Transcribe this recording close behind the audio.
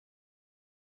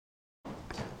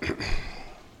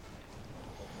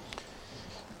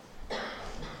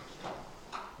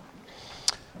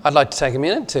I'd like to take a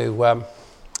minute to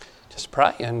just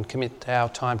pray and commit our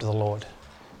time to the Lord.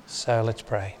 So let's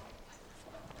pray.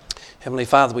 Heavenly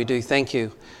Father, we do thank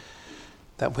you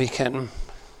that we can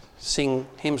sing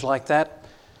hymns like that,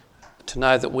 to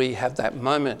know that we have that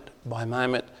moment by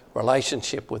moment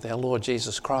relationship with our Lord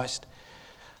Jesus Christ.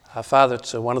 Father,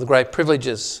 it's one of the great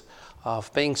privileges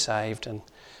of being saved. And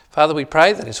Father, we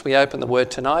pray that as we open the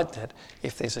Word tonight, that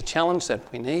if there's a challenge that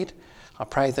we need, I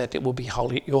pray that it will be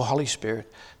your Holy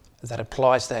Spirit that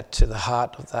applies that to the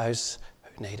heart of those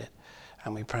who need it.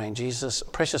 And we pray in Jesus'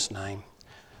 precious name.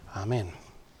 Amen.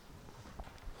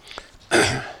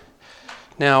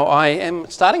 Now, I am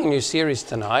starting a new series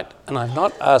tonight, and I've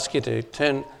not asked you to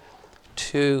turn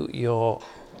to your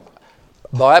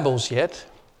Bibles yet,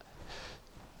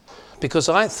 because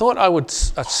I thought I would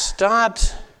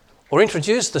start or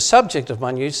introduce the subject of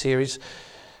my new series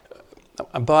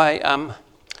by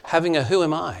having a who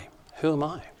am I? Who am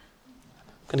I?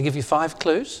 I'm going to give you 5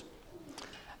 clues,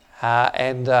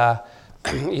 and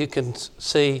you can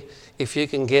see if you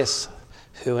can guess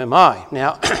who am I.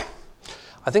 Now,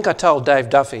 I think I told Dave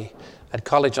Duffy at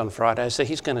college on Friday, so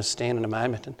he's going to stand in a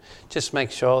moment and just make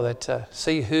sure that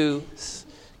see who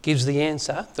gives the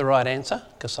answer, the right answer,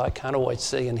 because I can't always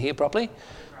see and hear properly.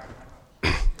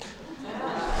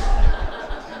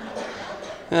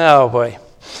 Oh boy.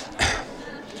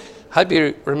 Hope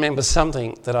you remember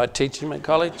something that I teach in at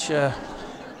college.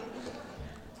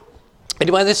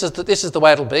 Anyway, this is the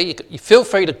way it'll be. You feel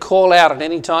free to call out at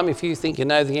any time if you think you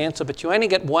know the answer, but you only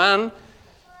get one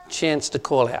chance to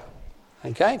call out.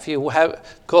 Okay? If you have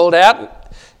called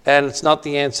out and it's not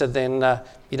the answer, then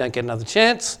you don't get another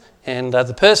chance. And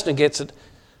the person who gets it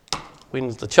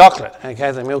wins the chocolate,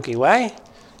 okay, the Milky Way.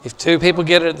 If 2 people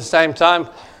get it at the same time,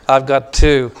 I've got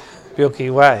 2 Milky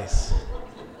Ways.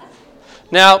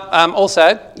 Now,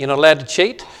 also, you're not allowed to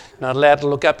cheat. You're not allowed to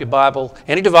look up your Bible.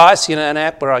 Any device, an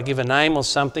app where I give a name or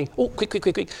something. Oh,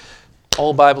 quick.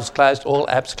 All Bibles closed, all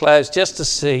apps closed, just to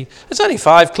see. It's only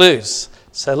 5 clues.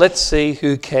 So let's see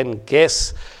who can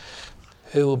guess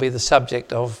who will be the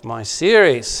subject of my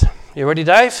series. You ready,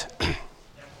 Dave?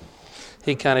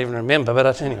 He can't even remember,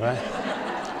 but anyway.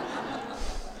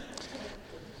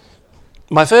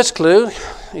 My first clue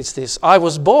is this. I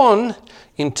was born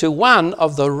into one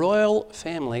of the royal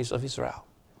families of Israel.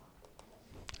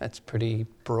 That's pretty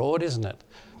broad, isn't it?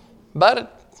 But it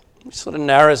sort of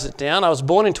narrows it down. I was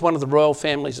born into one of the royal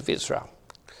families of Israel.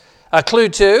 Clue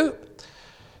 2,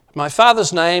 my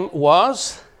father's name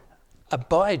was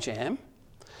Abijam,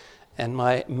 and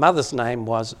my mother's name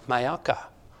was Maacah.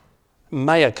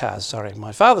 My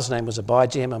father's name was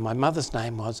Abijam, and my mother's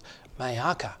name was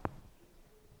Maacah.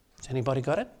 Has anybody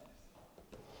got it?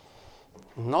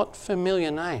 Not familiar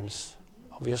names,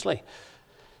 obviously.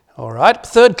 All right,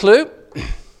 third clue.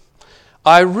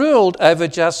 I ruled over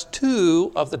just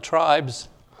 2 of the tribes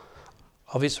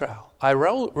of Israel. I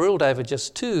ruled over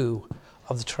just 2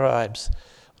 of the tribes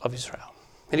of Israel.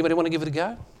 Anybody want to give it a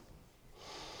go?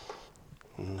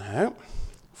 No.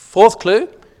 Fourth clue.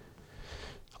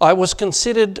 I was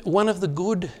considered one of the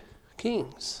good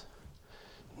kings.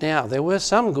 Now, there were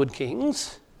some good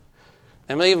kings.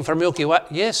 And even for Milky Way.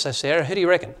 Yes, so Sarah, who do you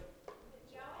reckon?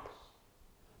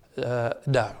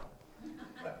 No.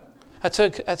 That's her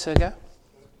go.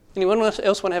 Anyone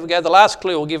else want to have a go? The last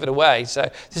clue will give it away. So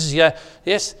this is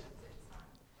yes?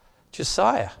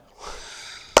 Josiah.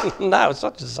 No, it's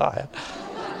not Josiah.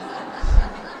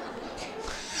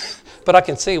 But I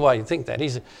can see why you think that.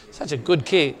 He's such a good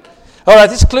king. All right,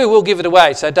 this clue will give it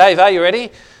away. So Dave, are you ready?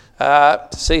 To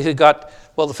see who got,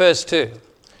 the first 2.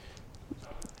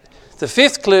 The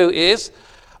 5th clue is,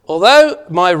 although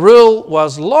my rule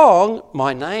was long,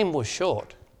 my name was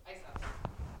short.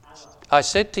 I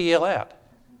said to yell out.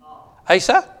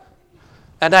 Asa?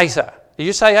 And Asa. Did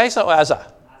you say Asa or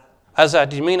Asa? Asa.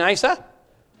 Did you mean Asa?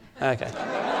 Okay.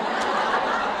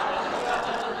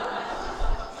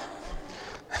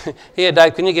 Here,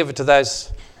 Dave, can you give it to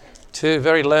those 2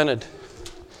 very learned?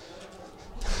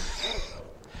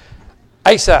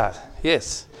 Asa,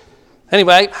 yes.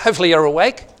 Anyway, hopefully you're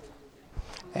awake.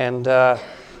 And the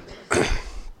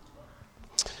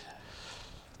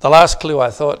last clue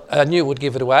I knew would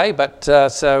give it away, but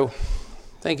so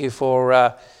thank you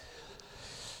for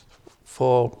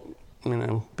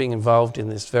being involved in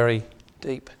this very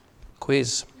deep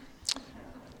quiz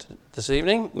this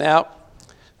evening. Now,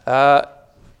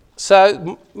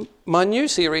 so my new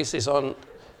series is on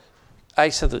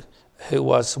Asa, who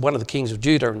was one of the kings of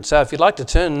Judah. And so if you'd like to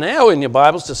turn now in your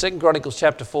Bibles to 2 Chronicles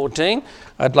chapter 14,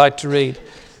 I'd like to read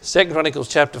 2 Chronicles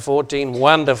chapter 14,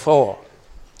 1-4.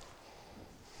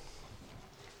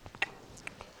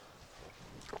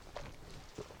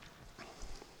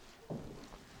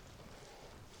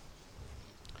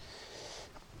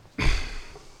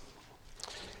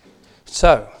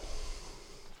 So,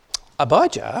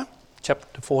 Abijah,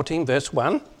 chapter 14, verse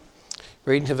 1,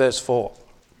 reading to verse 4.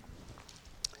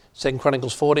 2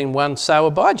 Chronicles 14:1. So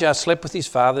Abijah slept with his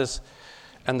fathers,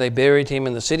 and they buried him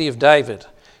in the city of David,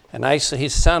 and Asa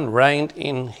his son reigned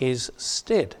in his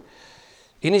stead.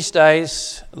 In his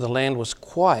days the land was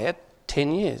quiet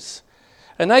 10 years.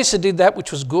 And Asa did that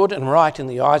which was good and right in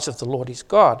the eyes of the Lord his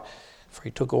God, for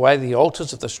he took away the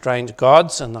altars of the strange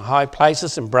gods and the high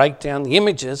places, and brake down the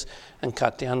images and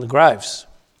cut down the groves,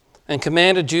 and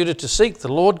commanded Judah to seek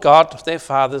the Lord God of their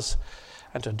fathers,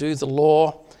 and to do the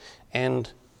law and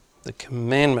the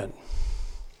commandment.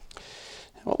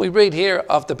 What we read here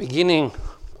of the beginning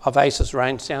of Asa's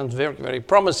reign sounds very, very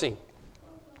promising.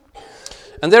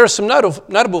 And there are some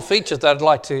notable features that I'd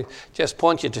like to just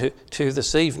point you to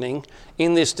this evening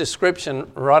in this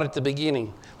description right at the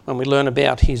beginning when we learn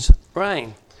about his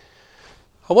reign.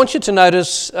 I want you to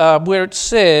notice where it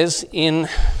says in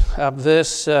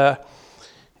verse 2,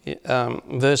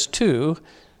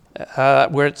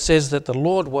 where it says that the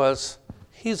Lord was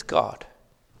his God.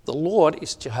 The Lord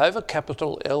is Jehovah,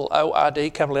 capital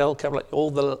L-O-R-D, capital L, capital all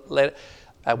the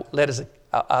letters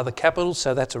are the capitals,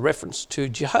 so that's a reference to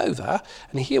Jehovah.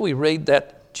 And here we read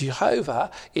that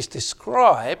Jehovah is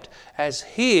described as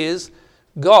his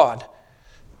God.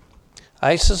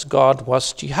 Asa's God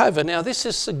was Jehovah. Now this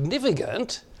is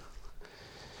significant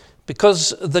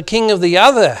because the king of the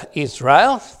other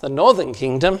Israel, the northern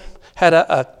kingdom, had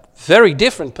a very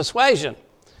different persuasion.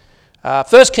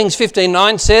 1 Kings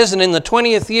 15:9 says, and in the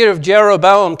 20th year of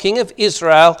Jeroboam, king of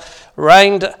Israel,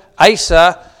 reigned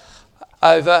Asa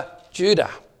over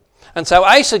Judah. And so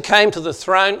Asa came to the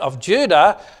throne of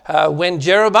Judah when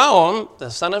Jeroboam, the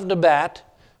son of Nebat,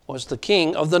 was the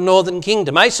king of the northern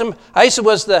kingdom. Asa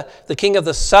was the king of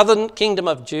the southern kingdom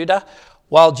of Judah,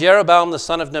 while Jeroboam, the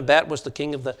son of Nebat, was the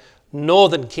king of the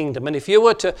northern kingdom. And if you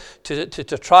were to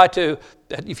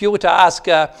ask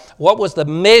what was the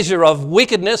measure of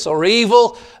wickedness or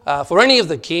evil for any of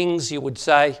the kings, you would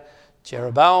say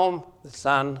Jeroboam, the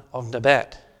son of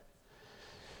Nebat.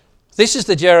 This is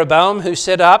the Jeroboam who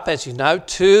set up, as you know,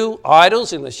 2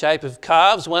 idols in the shape of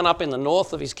calves, one up in the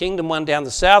north of his kingdom, one down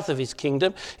the south of his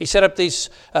kingdom. He set up these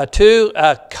 2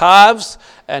 calves,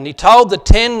 and he told the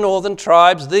 10 northern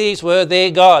tribes these were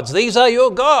their gods. These are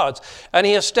your gods. And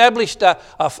he established a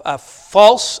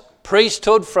false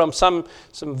priesthood from some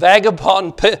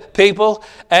vagabond people,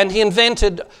 and he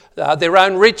invented their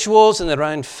own rituals and their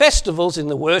own festivals in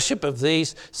the worship of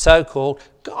these so-called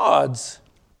gods.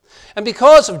 And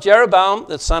because of Jeroboam,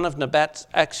 the son of Nebat's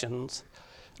actions,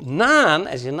 none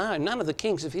of the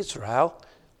kings of Israel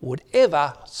would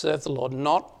ever serve the Lord.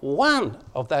 Not one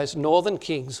of those northern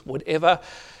kings would ever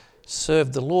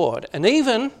serve the Lord. And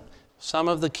even some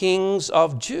of the kings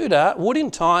of Judah would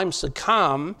in time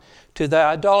succumb to the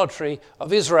idolatry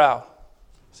of Israel.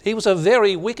 He was a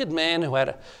very wicked man who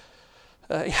had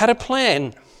a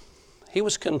plan. He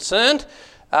was concerned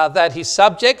that his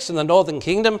subjects in the northern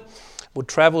kingdom would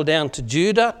travel down to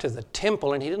Judah, to the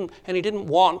temple, and he didn't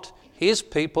want his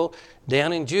people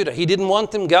down in Judah. He didn't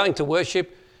want them going to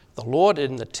worship the Lord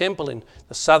in the temple in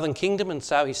the southern kingdom, and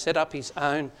so he set up his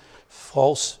own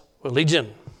false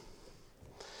religion.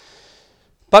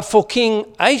 But for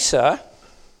King Asa,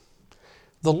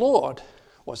 the Lord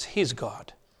was his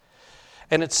God.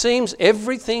 And it seems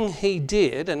everything he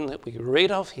did, and that we read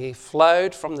of here,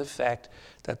 flowed from the fact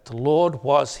that the Lord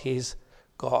was his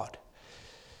God.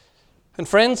 And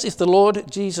friends, if the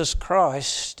Lord Jesus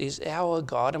Christ is our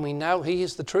God, and we know he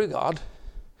is the true God,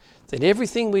 then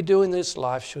everything we do in this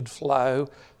life should flow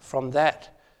from that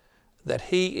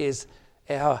he is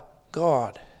our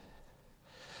God.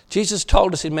 Jesus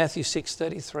told us in Matthew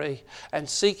 6:33, and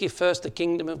seek ye first the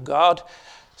kingdom of God,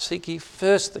 seek ye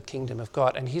first the kingdom of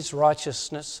God and his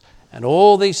righteousness, and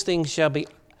all these things shall be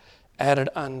added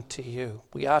unto you.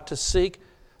 We are to seek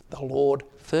the Lord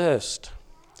first.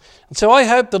 And so I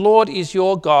hope the Lord is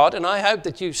your God, and I hope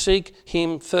that you seek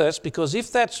him first, because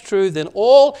if that's true, then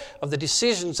all of the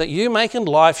decisions that you make in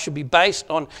life should be based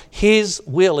on his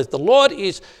will. If the Lord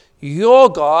is your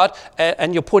God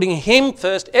and you're putting him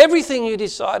first, everything you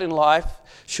decide in life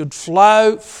should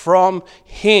flow from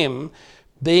him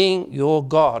being your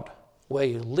God. Where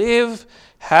you live,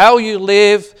 how you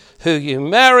live, who you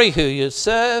marry, who you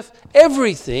serve,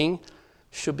 everything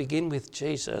should begin with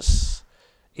Jesus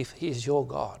if he is your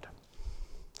God.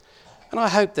 And I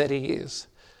hope that he is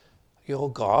your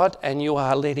God and you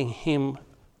are letting him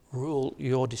rule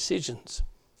your decisions.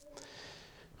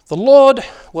 The Lord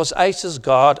was Asa's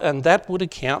God, and that would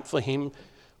account for him,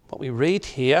 what we read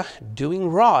here, doing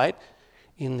right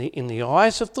in the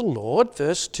eyes of the Lord.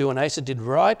 Verse 2, and Asa did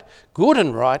good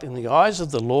and right in the eyes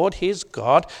of the Lord his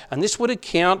God, and this would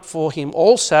account for him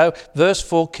also. Verse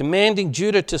 4, commanding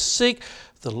Judah to seek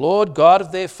the Lord God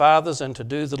of their fathers and to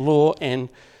do the law and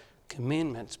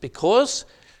commandments. Because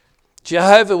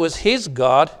Jehovah was his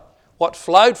God, what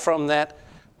flowed from that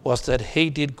was that he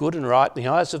did good and right in the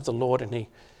eyes of the Lord, and he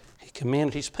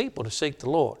commanded his people to seek the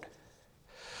Lord.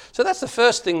 So that's the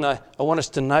first thing I want us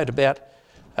to note about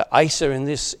Asa in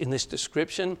this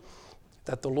description,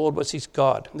 that the Lord was his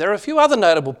God. There are a few other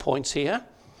notable points here.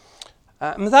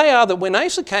 They are that when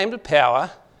Asa came to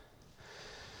power,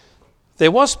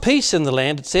 there was peace in the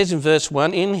land. It says in verse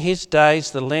 1, in his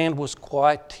days the land was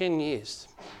quiet 10 years.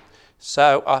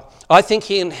 So I think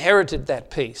he inherited that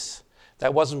peace.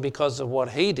 That wasn't because of what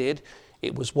he did.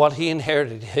 It was what he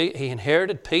inherited. He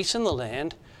inherited peace in the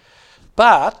land.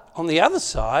 But on the other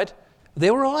side,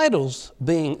 there were idols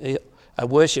being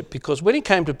worshipped, because when he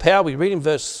came to power, we read in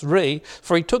verse 3,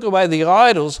 for he took away the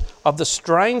idols of the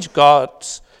strange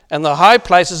gods and the high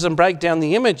places and brake down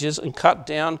the images and cut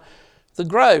down the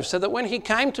groves. So that when he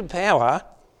came to power,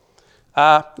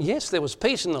 yes, there was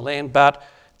peace in the land, but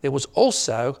there was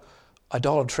also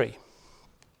idolatry.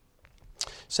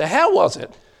 So how was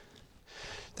it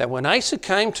that when Asa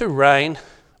came to reign,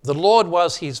 the Lord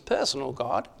was his personal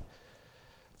God?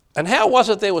 And how was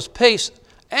it there was peace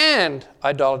and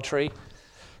idolatry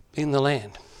in the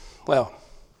land? Well,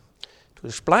 to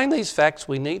explain these facts,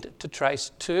 we need to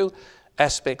trace two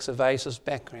aspects of Asa's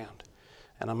background.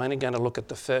 And I'm only going to look at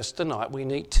the first tonight. We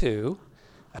need to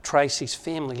trace his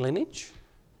family lineage,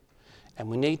 and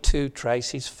we need to trace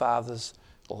his father's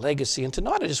legacy. And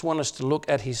tonight I just want us to look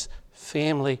at his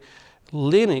family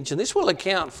lineage, and this will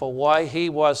account for why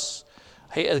the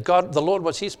Lord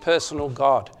was his personal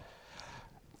God.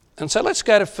 And so let's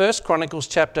go to 1 Chronicles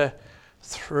chapter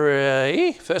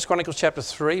 3,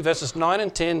 verses 9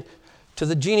 and 10, to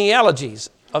the genealogies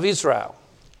of Israel.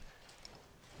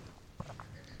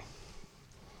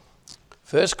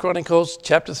 1 Chronicles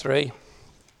chapter 3,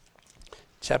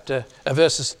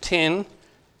 verses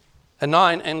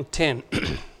 9 and 10.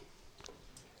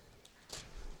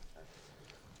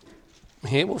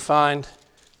 Here we'll find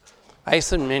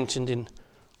Asa mentioned in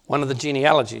one of the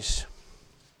genealogies.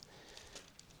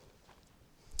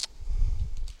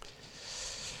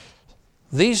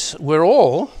 These were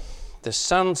all the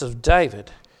sons of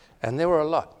David, and there were a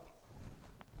lot.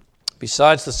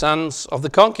 Besides the sons of the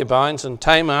concubines and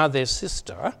Tamar, their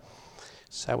sister.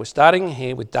 So we're starting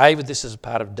here with David. This is a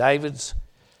part of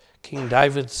King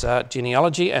David's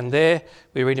genealogy. And there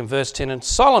we read in verse 10, and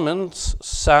Solomon's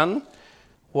son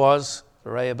was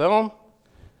Rehoboam,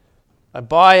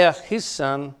 Abiah his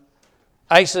son,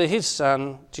 Asa his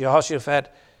son,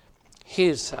 Jehoshaphat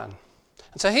his son.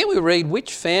 And so here we read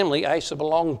which family Asa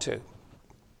belonged to.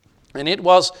 And it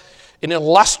was an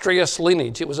illustrious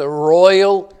lineage. It was a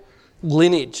royal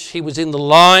lineage. He was in the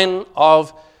line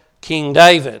of King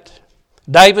David.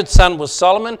 David's son was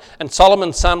Solomon, and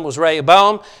Solomon's son was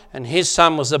Rehoboam, and his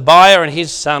son was Abiah, and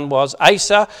his son was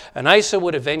Asa, and Asa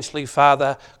would eventually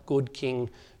father good King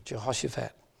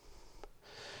Jehoshaphat.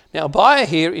 Now Abiah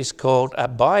here is called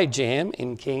Abijam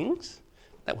in Kings.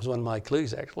 That was one of my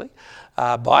clues, actually.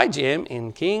 Abijam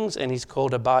in Kings, and he's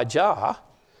called Abijah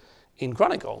in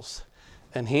Chronicles.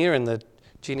 And here in the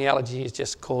genealogy is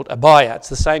just called Abiah. It's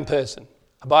the same person.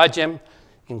 Abijam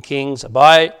in Kings,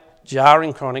 Abijah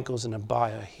in Chronicles, and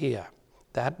Abiah here.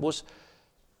 That was,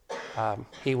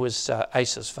 he was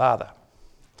Asa's father.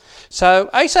 So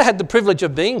Asa had the privilege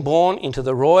of being born into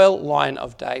the royal line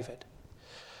of David.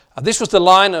 This was the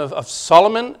line of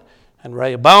Solomon and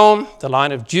Rehoboam, the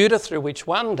line of Judah, through which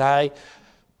one day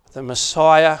the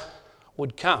Messiah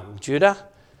would come. Judah,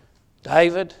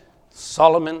 David,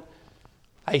 Solomon,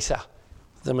 Asa,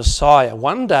 the Messiah.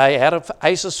 One day, out of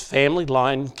Asa's family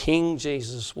line, King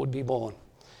Jesus would be born.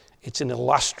 It's an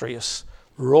illustrious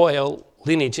royal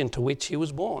lineage into which he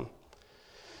was born.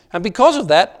 And because of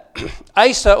that,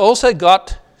 Asa also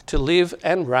got to live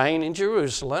and reign in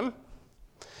Jerusalem,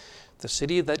 the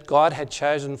city that God had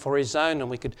chosen for his own. And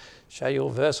we could show you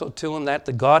a verse or two on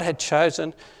that. God had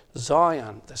chosen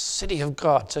Zion, the city of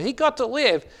God. So he got to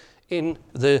live in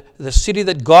the city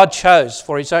that God chose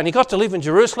for his own. He got to live in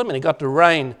Jerusalem, and he got to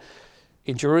reign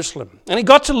in Jerusalem. And he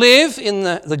got to live in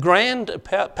the grand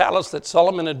palace that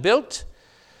Solomon had built.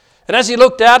 And as he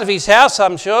looked out of his house,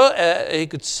 I'm sure, he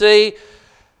could see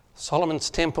Solomon's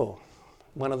temple,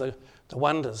 one of the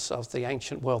wonders of the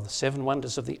ancient world, the 7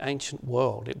 wonders of the ancient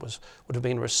world. It would have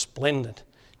been resplendent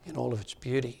in all of its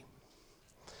beauty.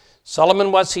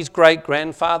 Solomon was his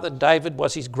great-grandfather. David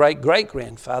was his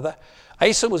great-great-grandfather.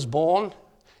 Asa was born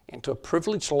into a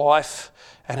privileged life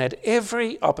and had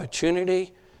every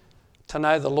opportunity to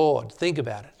know the Lord. Think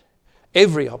about it.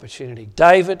 Every opportunity.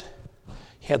 David,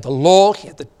 he had the law, he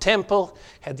had the temple,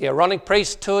 he had the Aaronic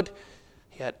priesthood.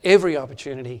 He had every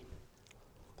opportunity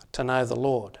to know the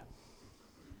Lord.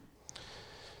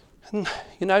 And,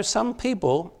 some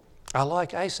people are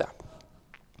like Asa.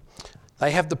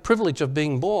 They have the privilege of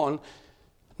being born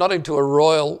not into a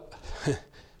royal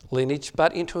lineage,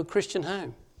 but into a Christian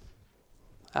home.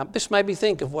 This made me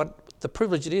think of what the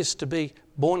privilege it is to be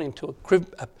born into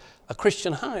a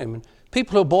Christian home. And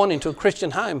people who are born into a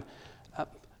Christian home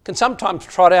can sometimes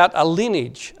trot out a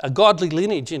lineage, a godly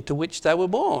lineage into which they were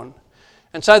born.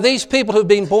 And so these people who've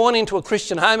been born into a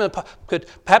Christian home and could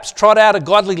perhaps trot out a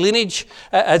godly lineage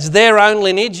as their own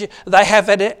lineage. They have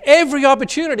had every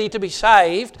opportunity to be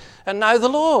saved and know the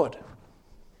Lord.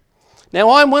 Now,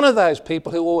 I'm one of those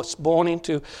people who was born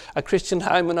into a Christian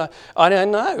home, and I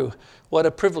don't know what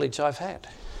a privilege I've had.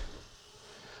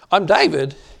 I'm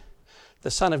David,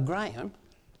 the son of Graham,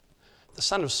 the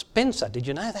son of Spencer. Did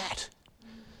you know that?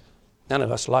 None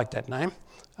of us like that name.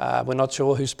 We're not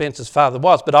sure who Spencer's father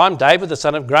was, but I'm David, the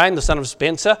son of Graham, the son of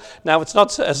Spencer. Now, it's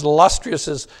not as illustrious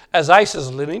as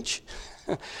Asa's lineage,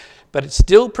 but it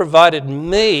still provided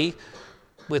me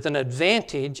with an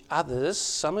advantage others,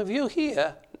 some of you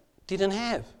here, didn't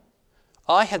have.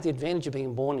 I had the advantage of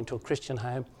being born into a Christian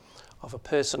home, of a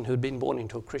person who'd been born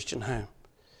into a Christian home.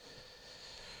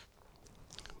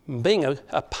 Being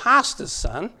a pastor's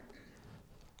son,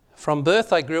 from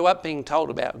birth I grew up being told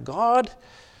about God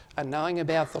and knowing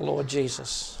about the Lord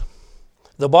Jesus.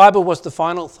 The Bible was the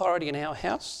final authority in our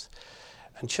house,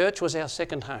 and church was our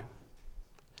second home.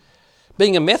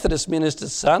 Being a Methodist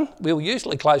minister's son, we were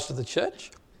usually close to the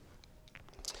church.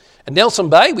 At Nelson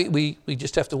Bay, we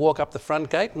just have to walk up the front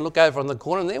gate and look over on the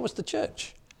corner, and there was the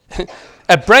church.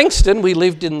 At Branxton, we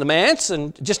lived in the manse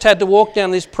and just had to walk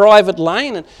down this private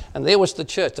lane, and there was the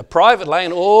church, the private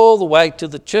lane all the way to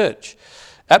the church.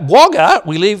 At Wagga,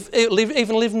 we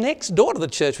even lived next door to the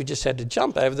church. We just had to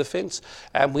jump over the fence,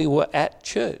 and we were at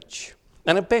church.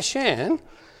 And at Beshan,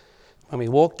 when we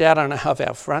walked out on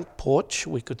our front porch,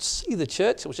 we could see the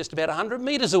church. It was just about 100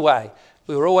 metres away.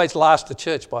 We were always last to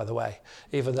church, by the way,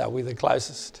 even though we were the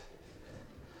closest.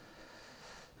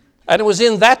 And it was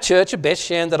in that church at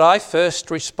Beshan that I first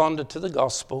responded to the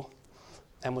gospel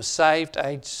and was saved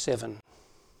aged 7.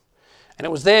 And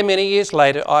it was there many years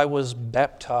later I was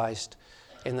baptised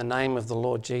in the name of the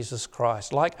Lord Jesus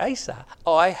Christ. Like Asa,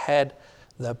 I had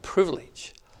the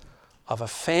privilege of a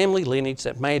family lineage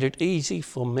that made it easy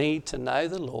for me to know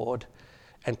the Lord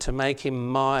and to make him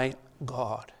my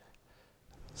God.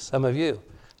 Some of you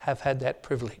have had that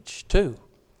privilege too.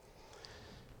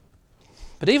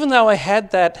 But even though I had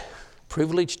that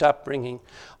privileged upbringing,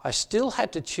 I still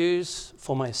had to choose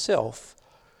for myself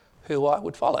who I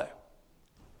would follow.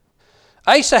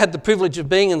 Asa had the privilege of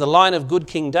being in the line of good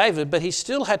King David, but he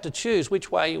still had to choose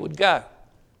which way he would go.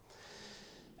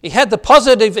 He had the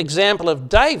positive example of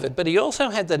David, but he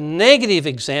also had the negative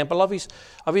example of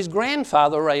his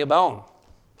grandfather Rehoboam.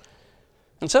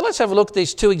 And so let's have a look at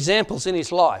these two examples in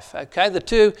his life, okay? The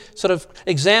two sort of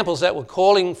examples that were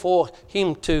calling for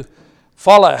him to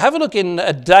follow. Have a look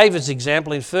at David's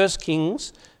example in 1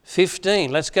 Kings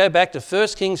 15. Let's go back to 1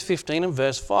 Kings 15 and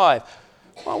verse 5.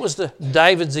 What was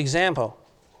David's example?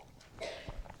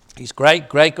 His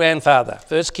great-grandfather.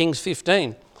 1 Kings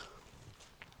 15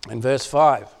 and verse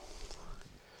 5.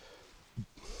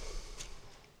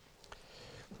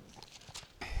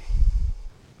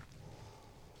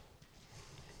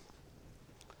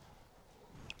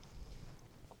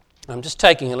 I'm just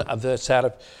taking a verse out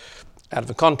of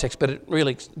the context, but it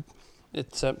really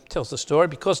tells the story.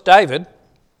 Because David,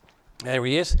 there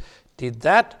he is, did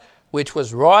that which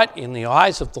was right in the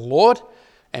eyes of the Lord,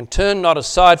 and turned not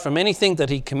aside from anything that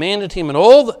he commanded him, and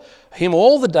all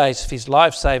the days of his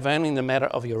life, save only in the matter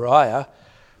of Uriah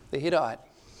the Hittite.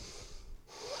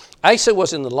 Asa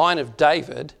was in the line of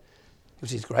David. He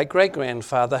was his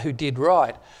great-great-grandfather who did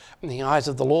right in the eyes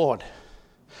of the Lord.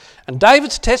 And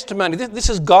David's testimony, this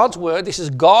is God's word, this is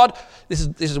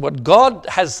what God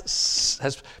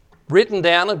has written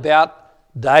down about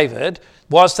David,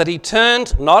 was that he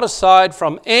turned not aside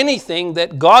from anything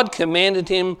that God commanded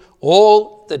him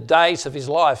all the days of his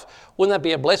life. Wouldn't that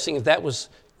be a blessing if that was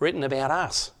written about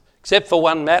us? Except for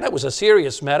one matter, it was a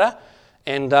serious matter,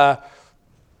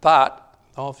 but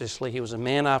obviously he was a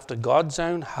man after God's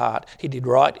own heart. He did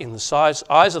right in the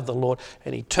eyes of the Lord,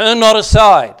 and he turned not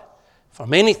aside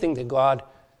from anything that God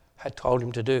had told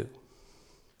him to do.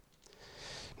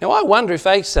 Now I wonder if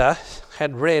Asa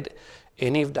had read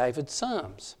any of David's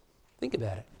Psalms. Think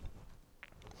about it.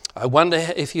 I wonder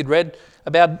if he'd read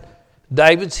about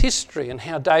David's history and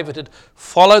how David had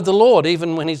followed the Lord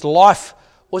even when his life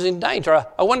was in danger.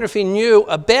 I wonder if he knew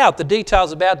about the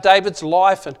details about David's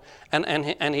life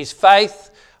and his faith.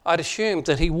 I'd assume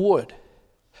that he would.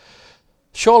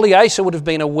 Surely Asa would have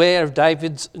been aware of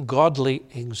David's godly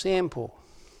example.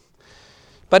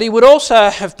 But he would also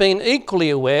have been equally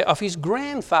aware of his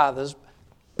grandfather's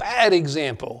bad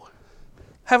example.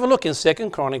 Have a look in 2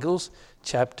 Chronicles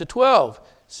chapter 12.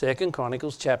 2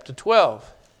 Chronicles chapter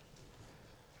 12.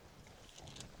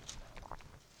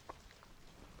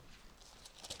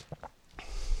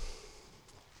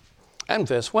 And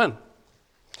verse 1.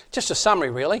 Just a summary,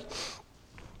 really.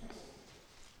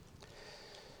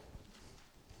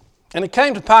 And it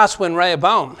came to pass when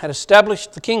Rehoboam had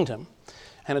established the kingdom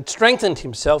and had strengthened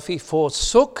himself, he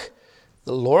forsook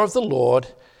the law of the Lord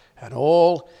and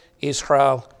all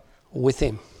Israel with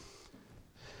him.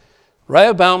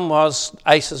 Rehoboam was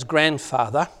Asa's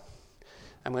grandfather,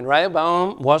 and when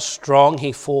Rehoboam was strong,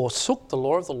 he forsook the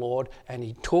law of the Lord and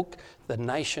he took the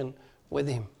nation with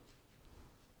him.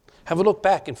 Have a look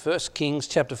back in 1 Kings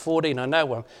chapter 14. I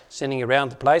know I'm sending around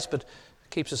the place, but it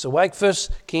keeps us awake. 1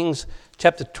 Kings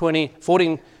chapter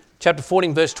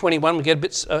 14, verse 21, we get a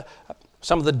bit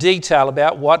some of the detail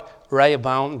about what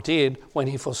Rehoboam did when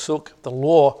he forsook the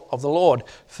law of the Lord.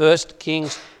 1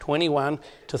 Kings 21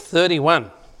 to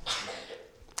 31.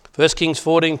 1 Kings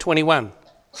 14:21.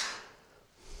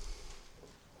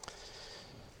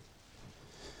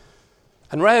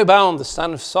 And Rehoboam, the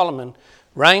son of Solomon,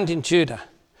 reigned in Judah.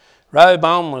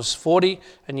 Rehoboam was 40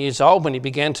 years old when he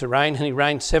began to reign, and he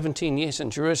reigned 17 years in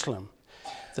Jerusalem,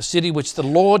 the city which the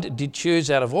Lord did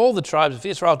choose out of all the tribes of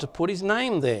Israel to put his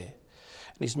name there.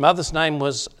 And his mother's name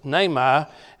was Naamah,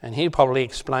 and he probably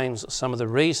explains some of the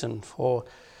reason for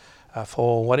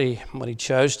what he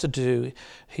chose to do.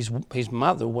 His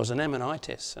mother was an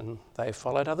Ammonitess, and they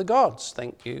followed other gods.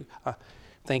 Thank you,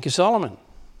 Solomon.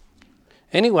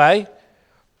 Anyway,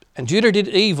 and Judah did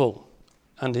evil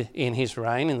in his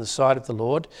reign in the sight of the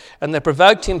Lord, and they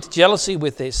provoked him to jealousy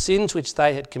with their sins which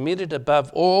they had committed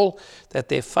above all that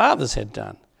their fathers had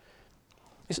done.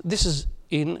 This is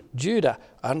in Judah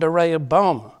under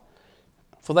Rehoboam.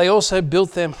 For they also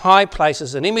built them high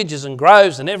places and images and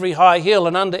groves and every high hill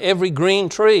and under every green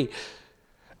tree.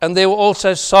 And there were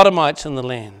also Sodomites in the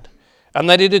land. And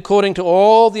they did according to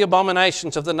all the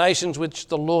abominations of the nations which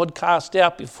the Lord cast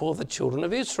out before the children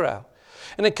of Israel.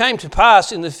 And it came to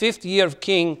pass in the 5th year of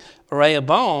King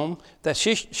Rehoboam that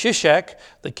Shishak,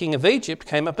 the king of Egypt,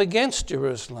 came up against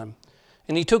Jerusalem.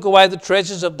 And he took away the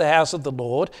treasures of the house of the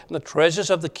Lord and the treasures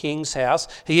of the king's house.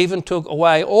 He even took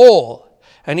away all.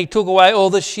 And he took away all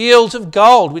the shields of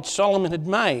gold which Solomon had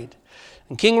made.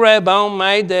 And King Rehoboam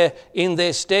made in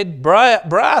their stead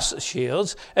brass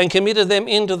shields and committed them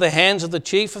into the hands of the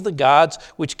chief of the guards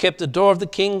which kept the door of the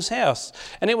king's house.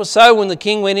 And it was so when the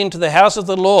king went into the house of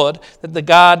the Lord that the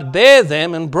guard bare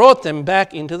them and brought them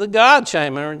back into the guard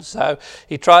chamber. And so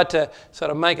he tried to sort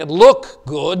of make it look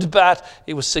good, but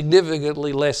it was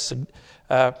significantly less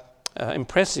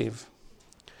impressive.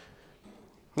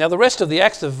 Now the rest of the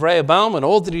acts of Rehoboam and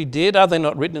all that he did, are they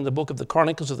not written in the book of the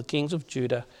Chronicles of the Kings of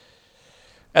Judah?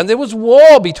 And there was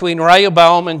war between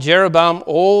Rehoboam and Jeroboam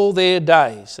all their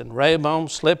days. And Rehoboam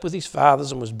slept with his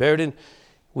fathers and was buried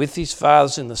with his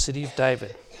fathers in the city of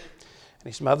David. And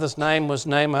his mother's name was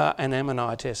Naamah, an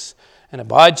Ammonitess. And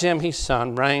Abijam, his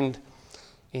son, reigned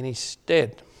in his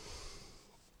stead.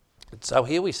 And so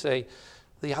here we see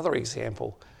the other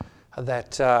example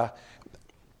that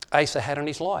Asa had in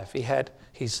his life. He had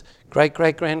his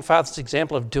great-great-grandfather's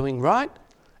example of doing right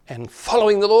and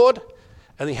following the Lord.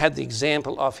 And he had the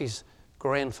example of his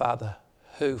grandfather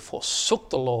who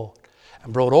forsook the Lord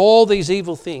and brought all these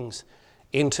evil things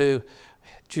into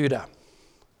Judah.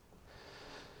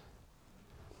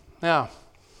 Now,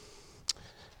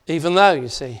 even though, you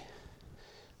see,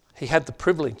 he had the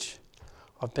privilege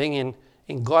of being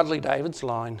in godly David's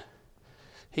line,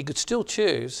 he could still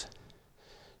choose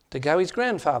to go his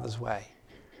grandfather's way.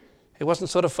 It wasn't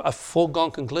sort of a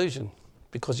foregone conclusion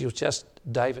because he was just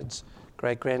David's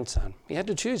great-grandson. He had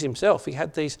to choose himself. He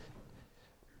had these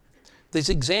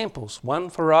examples,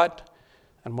 one for right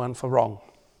and one for wrong.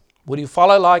 Would he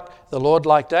follow like the Lord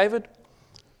like David,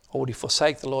 or would he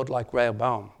forsake the Lord like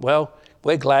Rehoboam? Well,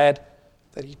 we're glad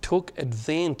that he took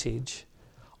advantage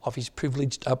of his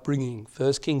privileged upbringing.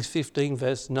 1 Kings 15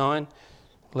 verse 9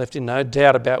 left in no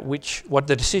doubt about what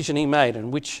the decision he made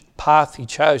and which path he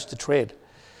chose to tread.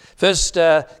 1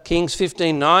 Kings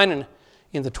 15:9, and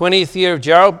in the 20th year of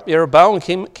Jeroboam,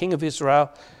 king of Israel,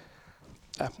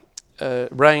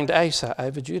 reigned Asa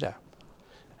over Judah.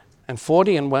 And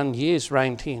 41 years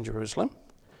reigned he in Jerusalem.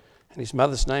 and his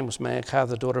mother's name was Maacah,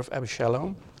 the daughter of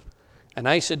Abishalom. And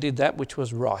Asa did that which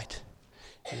was right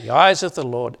in the eyes of the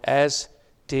Lord, as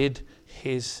did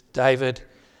his David,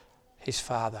 his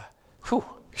father. Whew.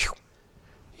 You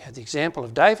had the example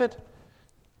of David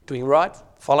doing right,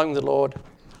 following the Lord,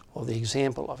 or the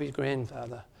example of his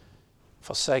grandfather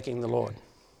forsaking the Lord.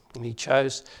 And he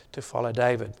chose to follow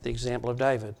David, the example of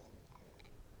David.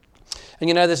 And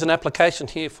you know, there's an application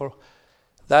here for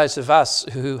those of us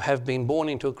who have been born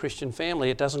into a Christian family.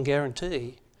 It doesn't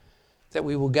guarantee that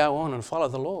we will go on and follow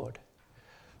the Lord.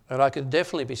 But I could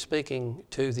definitely be speaking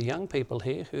to the young people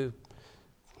here who,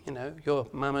 you know, your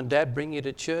mum and dad bring you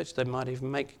to church. They might even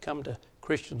make you come to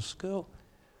Christian school.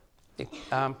 It's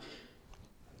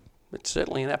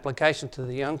certainly an application to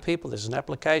the young people. There's an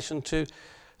application to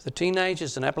the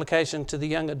teenagers, an application to the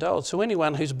young adults. So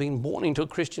anyone who's been born into a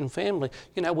Christian family,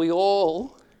 you know, we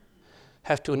all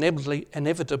have to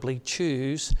inevitably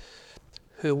choose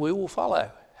who we will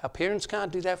follow. Our parents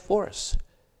can't do that for us.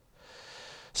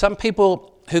 Some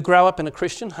people who grow up in a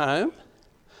Christian home,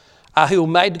 who are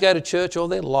made to go to church all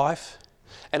their life,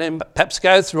 and then perhaps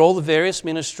go through all the various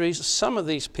ministries, some of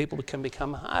these people can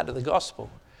become hard to the gospel.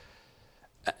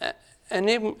 And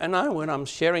I know when I'm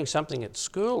sharing something at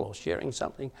school or sharing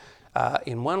something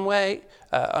in one way,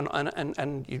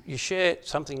 and you share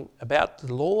something about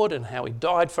the Lord and how he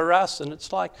died for us, and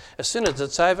it's like, as soon as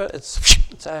it's over, it's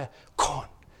gone.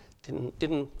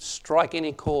 Didn't strike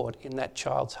any chord in that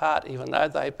child's heart, even though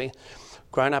they've been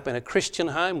grown up in a Christian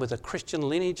home with a Christian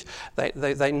lineage.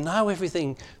 They know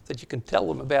everything that you can tell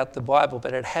them about the Bible,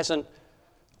 but it hasn't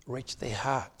reached their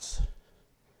hearts.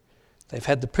 They've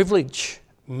had the privilege,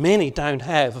 many don't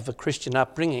have, of a Christian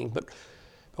upbringing, but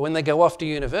when they go off to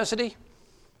university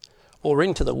or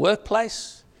into the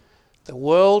workplace, the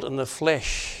world and the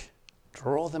flesh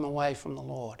draw them away from the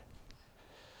Lord.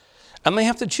 And they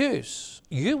have to choose.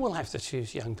 You will have to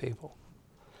choose, young people.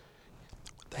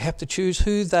 They have to choose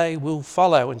who they will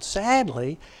follow. And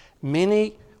sadly,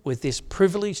 many with this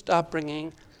privileged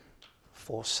upbringing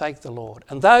forsake the Lord.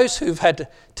 And those who've had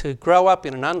to grow up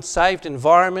in an unsaved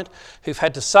environment, who've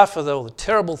had to suffer all the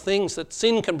terrible things that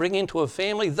sin can bring into a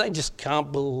family, they just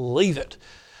can't believe it,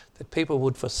 that people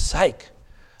would forsake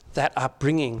that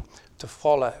upbringing to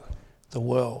follow the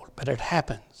world. But it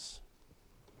happens.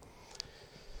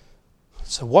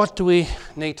 So what do we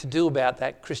need to do about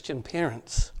that, Christian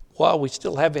parents, while we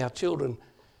still have our children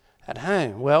at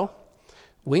home? Well,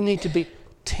 we need to be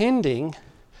tending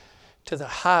to the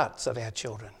hearts of our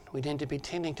children. We need to be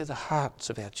tending to the hearts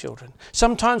of our children.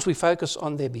 Sometimes we focus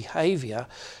on their behaviour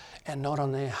and not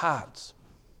on their hearts.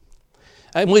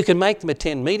 And we can make them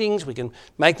attend meetings, we can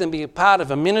make them be a part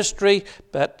of a ministry,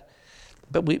 but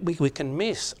we can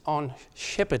miss on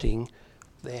shepherding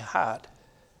their heart.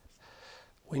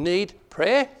 We need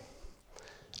prayer,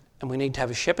 and we need to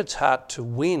have a shepherd's heart to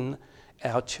win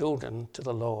our children to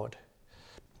the Lord.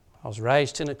 I was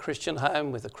raised in a Christian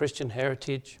home with a Christian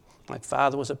heritage. My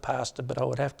father was a pastor, but I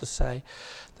would have to say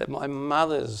that my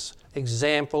mother's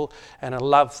example and a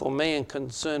love for me and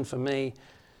concern for me,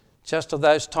 just of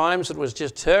those times it was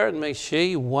just her and me,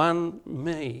 she won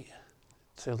me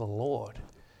to the Lord.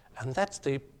 And that's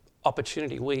the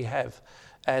opportunity we have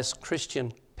as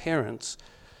Christian parents.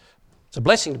 It's a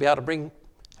blessing to be able to bring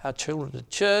our children to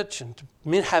church and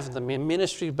to have them in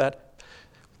ministry, but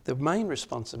the main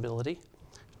responsibility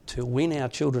to win our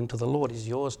children to the Lord is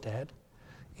yours, Dad.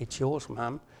 It's yours,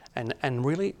 Mum. And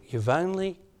really, you've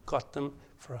only got them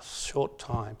for a short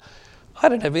time. I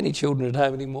don't have any children at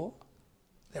home anymore.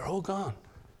 They're all gone.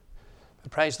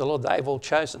 But praise the Lord, they've all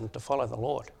chosen to follow the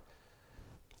Lord.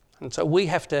 And so we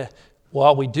have to,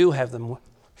 while we do have them,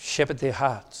 shepherd their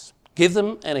hearts. Give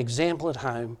them an example at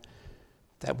home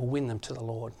that will win them to the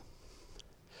Lord.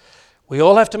 We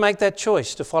all have to make that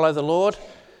choice to follow the Lord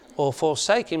or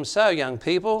forsake him. So, young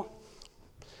people,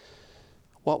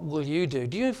 what will you do?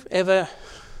 Do you ever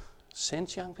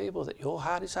sense, young people, that your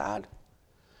heart is hard?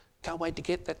 Can't wait to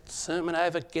get that sermon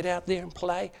over, get out there and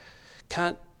play.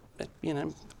 Can't,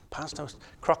 Pastor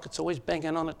Crockett's always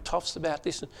banging on at Toffs about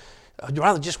this. I'd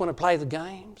rather just want to play the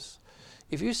games.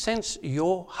 If you sense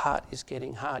your heart is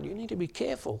getting hard, you need to be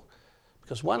careful,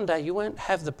 because one day you won't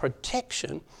have the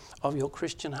protection of your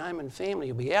Christian home and family.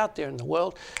 You'll be out there in the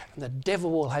world and the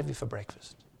devil will have you for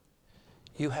breakfast.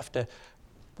 You have to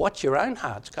watch your own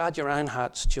hearts, guard your own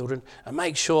hearts, children, and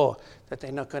make sure that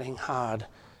they're not getting hard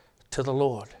to the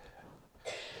Lord.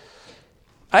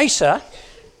 Asa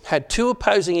had two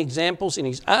opposing examples in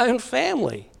his own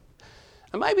family.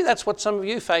 And maybe that's what some of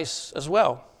you face as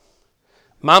well.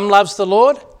 Mum loves the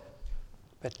Lord,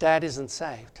 but Dad isn't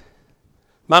saved.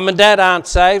 Mum and Dad aren't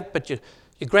saved, but your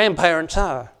grandparents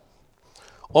are.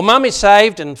 Or mum is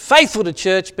saved and faithful to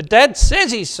church, but dad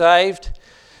says he's saved,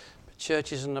 but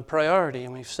church isn't a priority.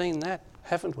 And we've seen that,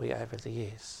 haven't we, over the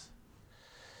years?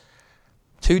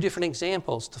 Two different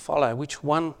examples to follow. Which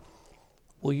one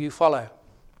will you follow?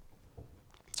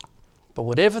 But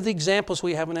whatever the examples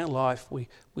we have in our life, we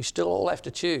still all have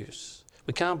to choose.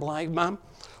 We can't blame mum.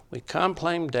 We can't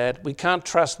blame dad. We can't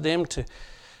trust them to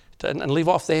and live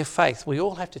off their faith. We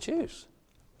all have to choose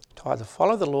to either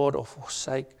follow the Lord or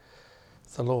forsake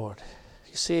the Lord.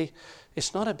 You see,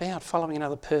 it's not about following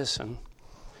another person.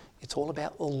 It's all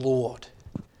about the Lord.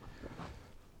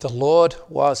 The Lord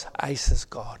was Asa's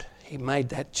God. He made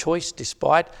that choice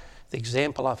despite the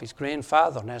example of his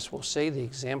grandfather, and as we'll see, the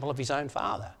example of his own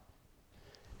father.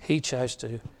 He chose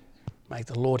to make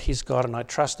the Lord his God, and I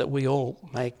trust that we all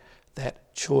make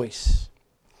that choice.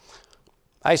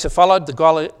 Asa followed the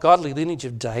godly lineage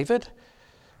of David,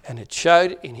 and it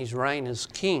showed in his reign as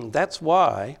king. That's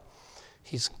why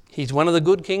he's one of the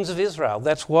good kings of Israel.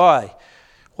 That's why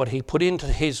what he put into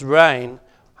his reign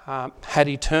had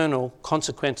eternal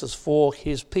consequences for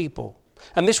his people.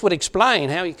 And this would explain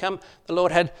how the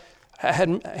Lord had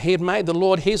made the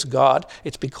Lord his God.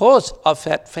 It's because of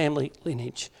that family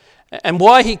lineage, and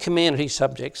why he commanded his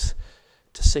subjects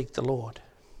to seek the Lord.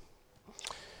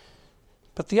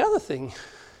 But the other thing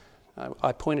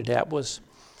I pointed out was,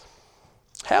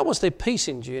 how was there peace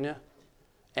in Judah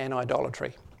and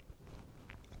idolatry?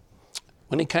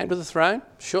 When he came to the throne,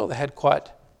 sure, they had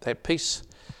peace,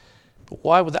 but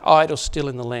why were the idols still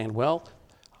in the land? Well,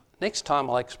 next time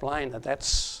I'll explain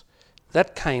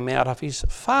that came out of his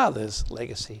father's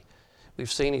legacy.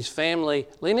 We've seen his family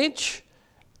lineage,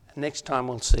 and next time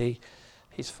we'll see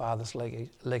his father's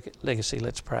legacy.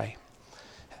 Let's pray.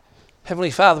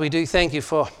 Heavenly Father, we do thank you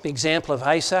for the example of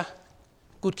Asa,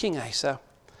 good King Asa.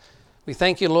 We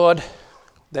thank you, Lord,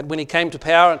 that when he came to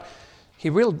power,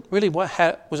 he really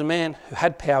was a man who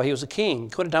had power. He was a king,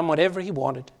 could have done whatever he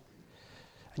wanted.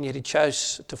 And yet he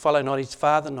chose to follow not his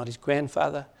father, not his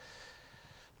grandfather,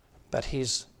 but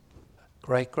his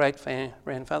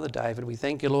great-grandfather David. We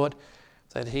thank you, Lord,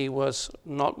 that he was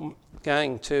not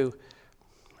going to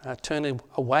turn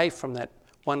away from that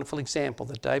wonderful example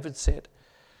that David set.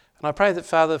 And I pray that,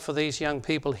 Father, for these young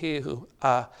people here who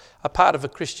are a part of a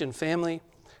Christian family,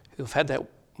 who've had that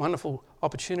wonderful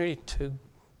opportunity to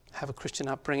have a Christian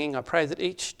upbringing, I pray that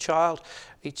each child,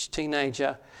 each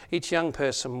teenager, each young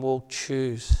person will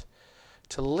choose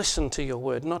to listen to your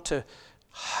word, not to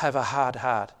have a hard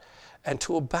heart, and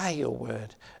to obey your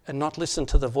word, and not listen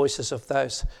to the voices of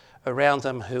those around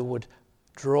them who would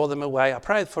draw them away. I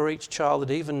pray for each child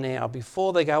that even now,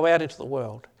 before they go out into the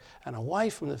world and away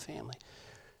from the family,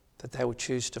 that they would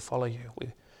choose to follow you.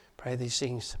 We pray these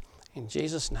things in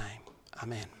Jesus' name.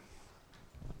 Amen.